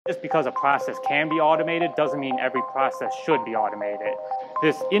Just because a process can be automated doesn't mean every process should be automated.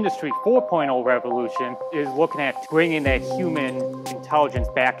 This Industry 4.0 revolution is looking at bringing that human intelligence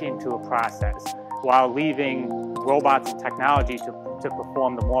back into a process while leaving robots and technology to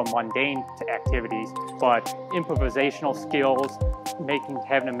perform the more mundane activities, but improvisational skills,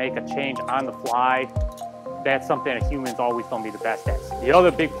 having to make a change on the fly, that's something a human's always going to be the best at. The other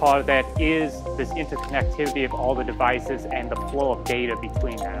big part of that is this interconnectivity of all the devices and the flow of data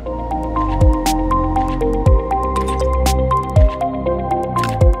between them.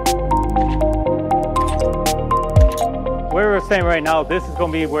 Where we're saying right now, this is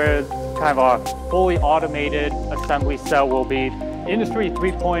going to be where kind of our fully automated assembly cell will be. Industry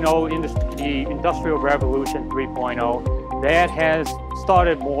 3.0, the Industrial Revolution 3.0, that has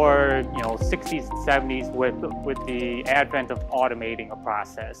started more, 60s and 70s with the advent of automating a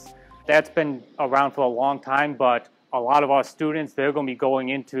process. That's been around for a long time, but a lot of our students, they're going to be going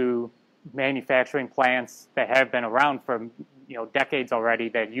into manufacturing plants that have been around for decades already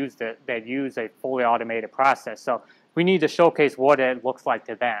that use a fully automated process. So we need to showcase what it looks like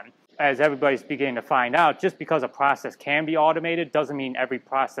to them. As everybody's beginning to find out, just because a process can be automated doesn't mean every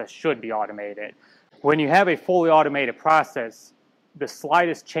process should be automated. When you have a fully automated process, the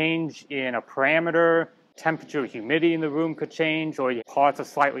slightest change in a parameter, temperature, humidity in the room could change, or your parts are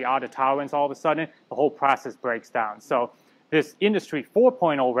slightly out of tolerance all of a sudden, the whole process breaks down. So this Industry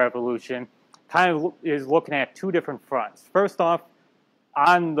 4.0 revolution kind of is looking at two different fronts. First off,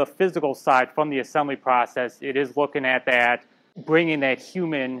 on the physical side from the assembly process, it is looking at that, bringing that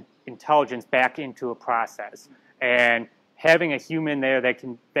human intelligence back into a process and having a human there that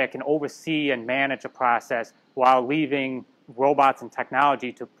can oversee and manage a process while leaving robots and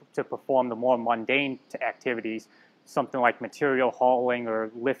technology to perform the more mundane activities, something like material hauling or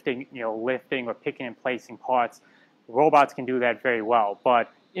lifting or picking and placing parts. Robots can do that very well,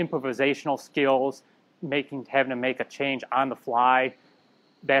 but improvisational skills, having to make a change on the fly,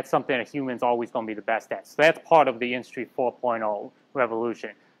 that's something a human's always going to be the best at. So that's part of the Industry 4.0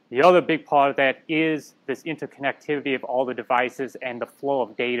 revolution. The other big part of that is this interconnectivity of all the devices and the flow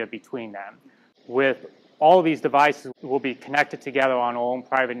of data between them. With all of these devices will be connected together on our own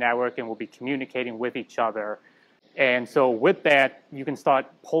private network and will be communicating with each other. And so with that, you can start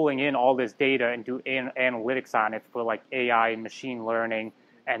pulling in all this data and do analytics on it for like AI and machine learning.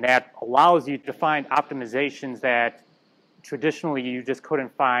 And that allows you to find optimizations that traditionally you just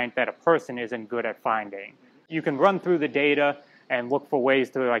couldn't find, that a person isn't good at finding. You can run through the data and look for ways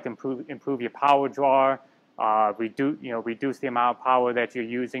to like improve your power draw, reduce the amount of power that you're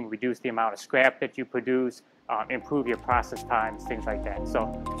using, reduce the amount of scrap that you produce, improve your process times, things like that.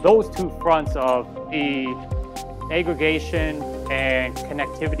 So those two fronts of the aggregation and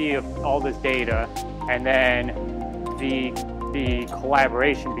connectivity of all this data, and then the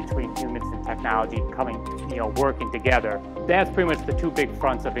collaboration between humans and technology working together. That's pretty much the two big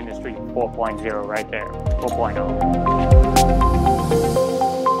fronts of Industry 4.0 right there, 4.0.